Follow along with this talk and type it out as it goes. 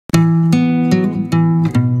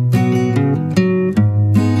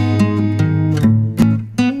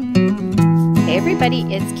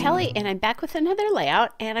everybody, it's Kelly and I'm back with another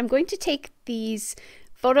layout, and I'm going to take these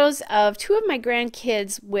photos of two of my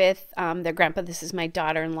grandkids with their grandpa. This is my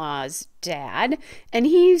daughter-in-law's dad, and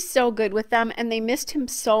he's so good with them, and they missed him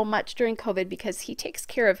so much during COVID because he takes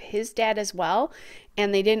care of his dad as well,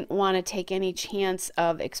 and they didn't want to take any chance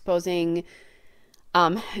of exposing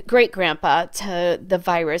great grandpa to the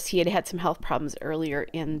virus. He had had some health problems earlier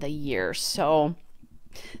in the year, so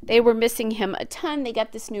they were missing him a ton. They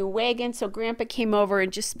got this new wagon, so grandpa came over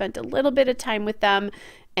and just spent a little bit of time with them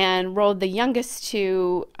and rode the youngest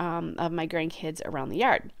two of my grandkids around the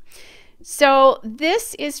yard. So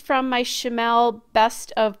this is from my Chamel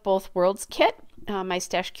Best of Both Worlds kit, my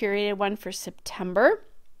stash curated one for September.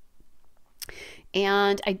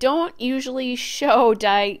 And I don't usually show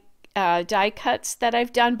die cuts that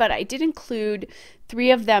I've done, but I did include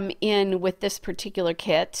 3 of them in with this particular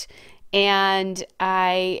kit. And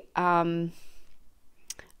I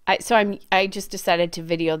just decided to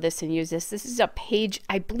video this and use this. This is a Paige,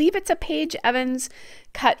 I believe it's a Paige Evans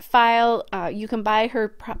cut file. You can buy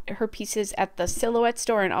her pieces at the Silhouette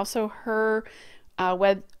store and also her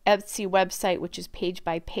Etsy website, which is Page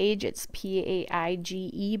by Page. It's Paige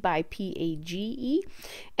by Page.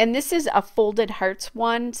 And this is a folded hearts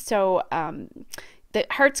one. So the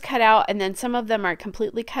hearts cut out, and then some of them are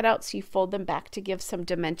completely cut out, so you fold them back to give some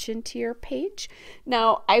dimension to your page.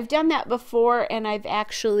 Now, I've done that before, and I've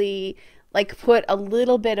actually like put a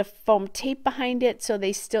little bit of foam tape behind it so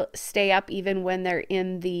they still stay up even when they're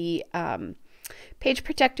in the page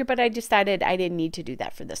protector, but I decided I didn't need to do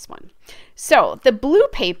that for this one. So the blue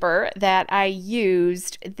paper that I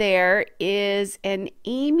used there is an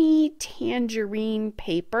Amy Tangerine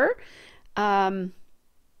paper.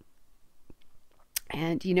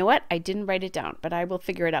 And you know what? I didn't write it down, but I will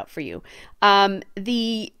figure it out for you.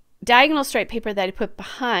 The diagonal stripe paper that I put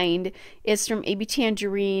behind is from Amy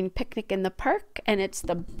Tangerine Picnic in the Park, and it's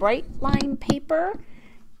the bright line paper.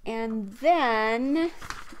 And then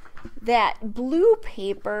that blue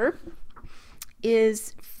paper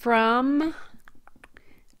is from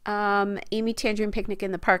Amy Tangerine Picnic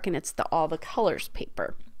in the Park, and it's the All the Colors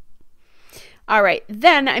paper. All right,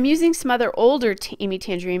 then I'm using some other older Amy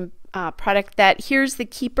Tangerine product. That here's the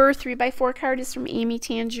Keeper 3x4 card is from Amy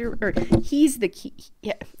Tangerine, or he's the key.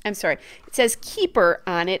 Yeah, I'm sorry. It says Keeper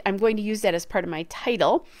on it. I'm going to use that as part of my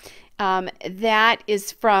title. That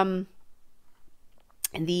is from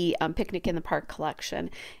the Picnic in the Park collection.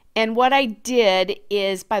 And what I did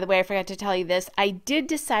is, by the way, I forgot to tell you this, I did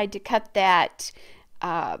decide to cut that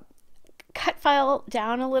cut file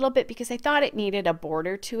down a little bit because I thought it needed a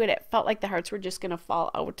border to it. It felt like the hearts were just going to fall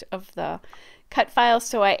out of the cut file,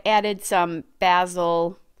 so I added some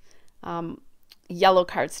basil yellow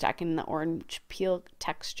cardstock in the orange peel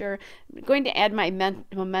texture. I'm going to add my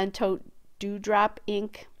Memento Dewdrop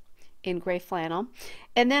ink in gray flannel,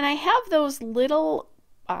 and then I have those little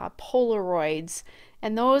Polaroids,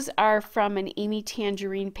 and those are from an Amy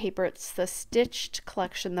Tangerine paper. It's the Stitched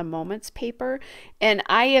Collection, the Moments paper, and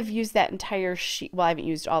I have used that entire sheet. Well, I haven't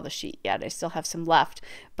used all the sheet yet. I still have some left,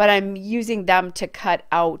 but I'm using them to cut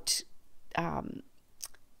out.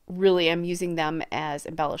 Really, I'm using them as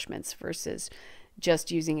embellishments versus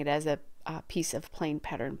just using it as a piece of plain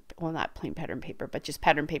pattern, well, not plain pattern paper, but just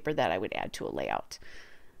pattern paper that I would add to a layout.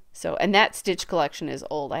 So, and that Stitch collection is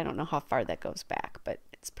old. I don't know how far that goes back, but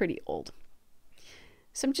it's pretty old.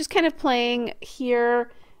 So I'm just kind of playing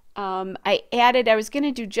here. I was going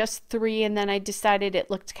to do just 3, and then I decided it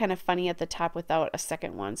looked kind of funny at the top without a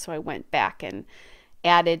second one, so I went back and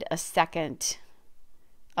added a second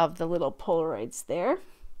of the little Polaroids there.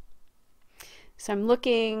 So I'm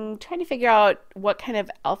trying to figure out what kind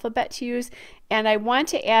of alphabet to use, and I want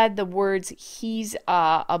to add the words he's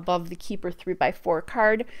above the Keeper 3x4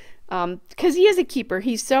 card, because he is a keeper.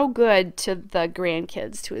 He's so good to the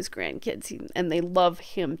grandkids, to his grandkids, and they love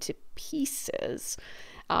him to pieces.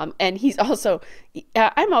 And he's also,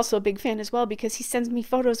 I'm also a big fan as well because he sends me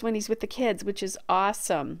photos when he's with the kids, which is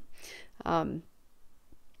awesome.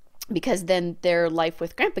 Because then their life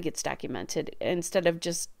with grandpa gets documented instead of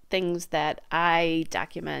just things that I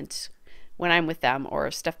document when I'm with them or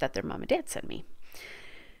stuff that their mom and dad send me.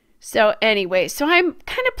 So anyway, so I'm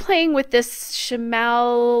kind of playing with this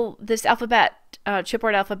Chamel, this alphabet,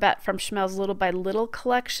 chipboard alphabet from Chamel's Little by Little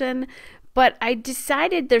collection, but I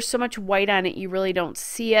decided there's so much white on it you really don't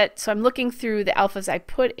see it. So I'm looking through the alphas I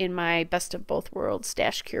put in my Best of Both Worlds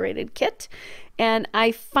Stash Curated kit, and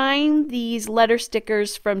I find these letter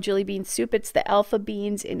stickers from Jelly Bean Soup. It's the alpha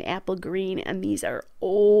beans in apple green, and these are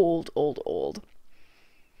old.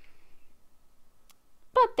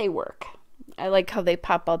 But they work. I like how they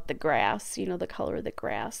pop out the grass, you know, the color of the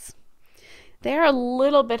grass. They're a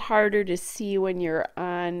little bit harder to see when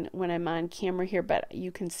I'm on camera here, but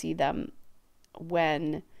you can see them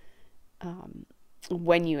when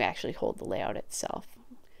you actually hold the layout itself.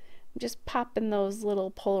 I'm just popping those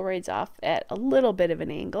little Polaroids off at a little bit of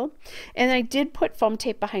an angle. And I did put foam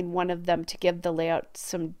tape behind one of them to give the layout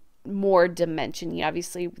some more dimension.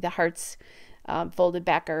 Obviously, the hearts folded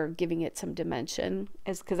back are giving it some dimension,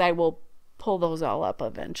 because I will pull those all up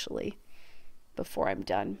eventually before I'm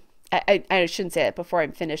done. I shouldn't say that, before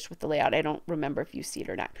I'm finished with the layout. I don't remember if you see it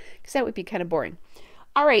or not, because that would be kind of boring.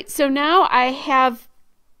 All right, so now I have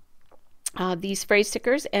these phrase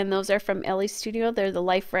stickers, and those are from Ellie Studio. They're the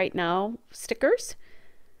Life Right Now stickers.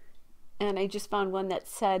 And I just found one that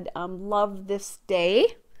said, love this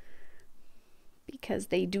day, because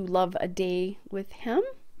they do love a day with him.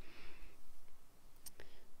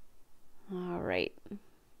 All right.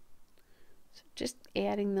 So just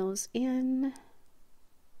adding those in.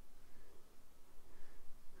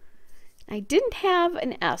 I didn't have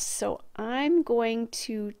an S, so I'm going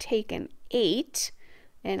to take an 8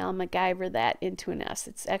 and I'll MacGyver that into an S.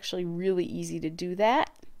 It's actually really easy to do that.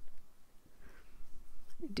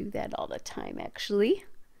 I do that all the time, actually.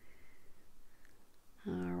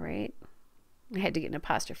 All right. I had to get an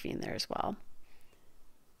apostrophe in there as well.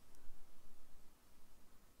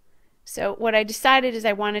 So what I decided is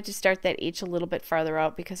I wanted to start that H a little bit farther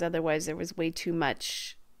out, because otherwise there was way too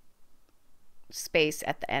much space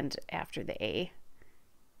at the end after the A.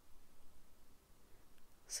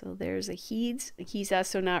 So there's a he's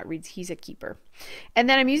also not reads he's a keeper. And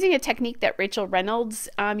then I'm using a technique that Rachel Reynolds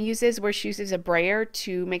uses, where she uses a brayer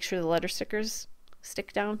to make sure the letter stickers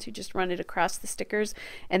stick down, to just run it across the stickers,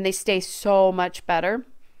 and they stay so much better.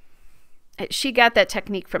 She got that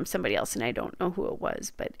technique from somebody else, and I don't know who it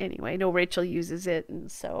was, but anyway, I know Rachel uses it, and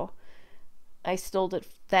so I stole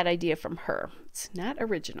that idea from her. It's not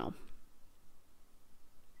original.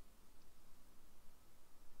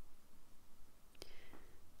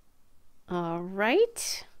 All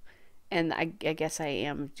right, and I guess I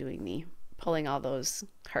am doing pulling all those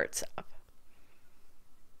hearts up.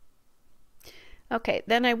 Okay,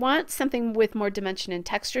 then I want something with more dimension and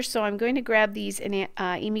texture, so I'm going to grab these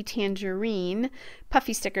Amy Tangerine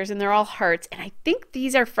puffy stickers, and they're all hearts, and I think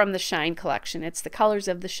these are from the Shine collection. It's the colors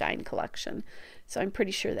of the Shine collection, so I'm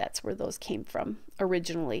pretty sure that's where those came from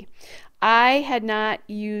originally. I had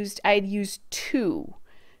used 2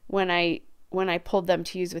 when I pulled them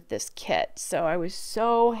to use with this kit, so I was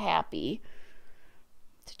so happy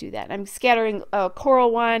to do that. I'm scattering a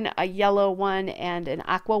coral one, a yellow one, and an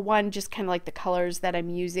aqua one, just kind of like the colors that I'm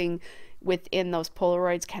using within those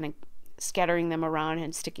Polaroids, kind of scattering them around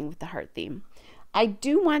and sticking with the heart theme. I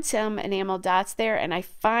do want some enamel dots there, and I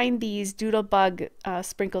find these Doodlebug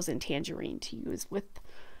sprinkles in tangerine to use with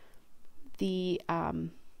the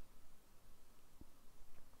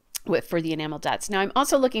for the enamel dots. Now I'm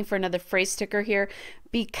also looking for another phrase sticker here,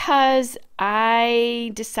 because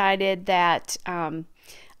I decided that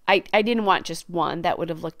I didn't want just one. That would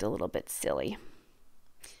have looked a little bit silly.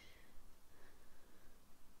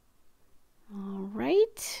 All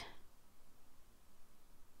right.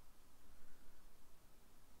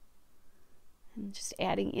 And just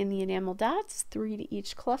adding in the enamel dots, 3 to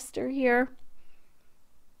each cluster here.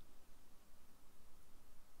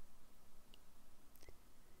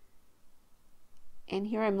 And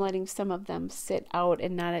here I'm letting some of them sit out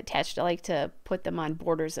and not attached. I like to put them on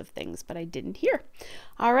borders of things, but I didn't here.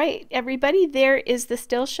 All right, everybody, there is the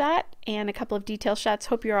still shot and a couple of detail shots.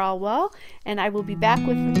 Hope you're all well, and I will be back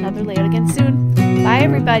with another layout again soon. Bye,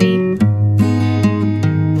 everybody.